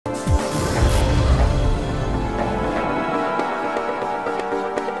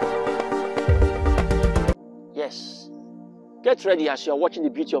Get ready as you're watching the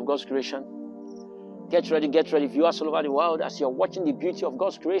beauty of God's creation. Get ready, get ready. Viewers all over the world, as you're watching the beauty of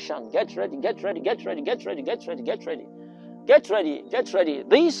God's creation. Get ready, get ready, get ready, get ready, get ready, get ready. Get ready, get ready.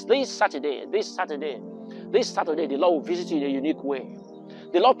 This Saturday, the Lord will visit you in a unique way.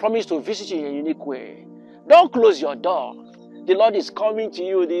 The Lord promised to visit you in a unique way. Don't close your door. The Lord is coming to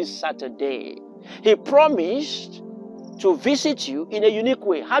you this Saturday. He promised to visit you in a unique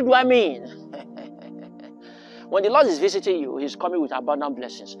way. How do I mean? When the Lord is visiting you, He's coming with abundant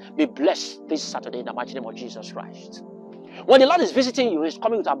blessings. Be blessed this Saturday in the mighty name of Jesus Christ. When the Lord is visiting you, He's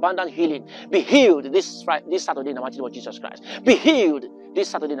coming with abundant healing. Be healed this Saturday in the mighty name of Jesus Christ. Be healed this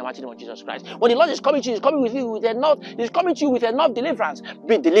Saturday in the mighty name of Jesus Christ. When the Lord is coming to you, He's coming with you with enough. He's coming to you with enough deliverance.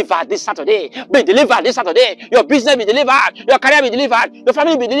 Be delivered this Saturday. Be delivered this Saturday. Your business be delivered. Your career be delivered. Your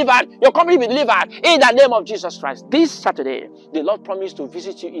family be delivered. Your company be delivered. In the name of Jesus Christ. This Saturday, the Lord promised to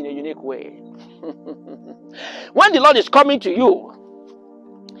visit you in a unique way. When the Lord is coming to you,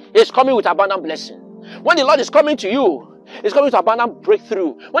 He's coming with abundant blessing. When the Lord is coming to you, He's coming with abundant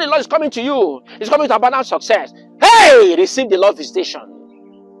breakthrough. When the Lord is coming to you, He's coming with abundant success. Hey, receive the Lord's visitation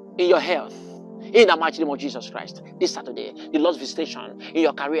in your health. In the mighty name of Jesus Christ. This Saturday, the Lord's visitation in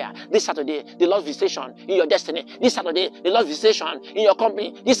your career. This Saturday, the Lord's visitation in your destiny. This Saturday, the Lord's visitation in your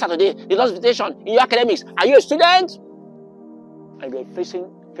company. This Saturday, the Lord's visitation in your academics. Are you a student? Are you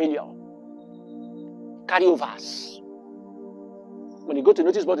facing failure? Carryovers. When you go to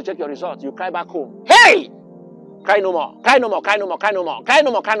notice board to check your results, you cry back home. Hey! Cry no more. Cry no more. Cry no more. Cry no more. Cry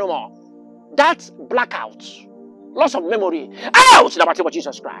no more. Cry no more. That's blackout. Loss of memory. Out in the mighty name of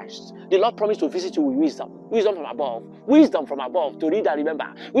Jesus Christ. The Lord promised to visit you with wisdom. Wisdom from above. Wisdom from above to read and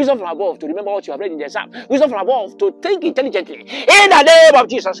remember. Wisdom from above to remember what you have read in the exam. Wisdom from above to think intelligently. In the name of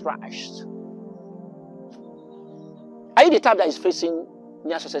Jesus Christ. Are you the type that is facing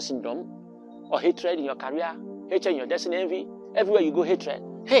near success syndrome? Or hatred in your career? Hatred in your destiny, envy? Everywhere you go, hatred.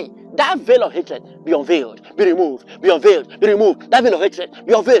 Hey, that veil of hatred be unveiled, be removed, be unveiled, be removed. That veil of hatred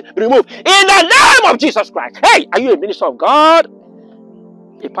be unveiled, be removed. In the name of Jesus Christ. Hey, are you a minister of God?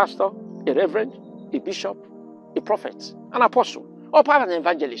 A pastor, a reverend, a bishop, a prophet, an apostle, or perhaps an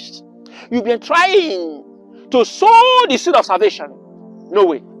evangelist? You've been trying to sow the seed of salvation. No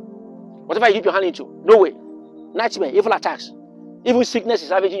way. Whatever you dip your hand into, no way. Nightmare, evil attacks, even sickness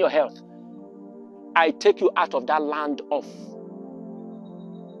is ravaging your health. I take you out of that land of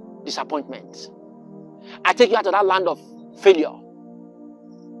disappointment. I take you out of that land of failure.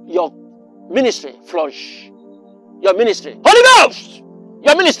 Your ministry flourish. Your ministry, Holy Ghost.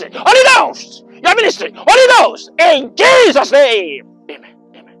 Your ministry, Holy Ghost. Your ministry, Holy Ghost. In Jesus' name. Amen.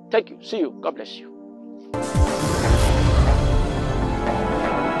 Amen. Thank you. See you. God bless you.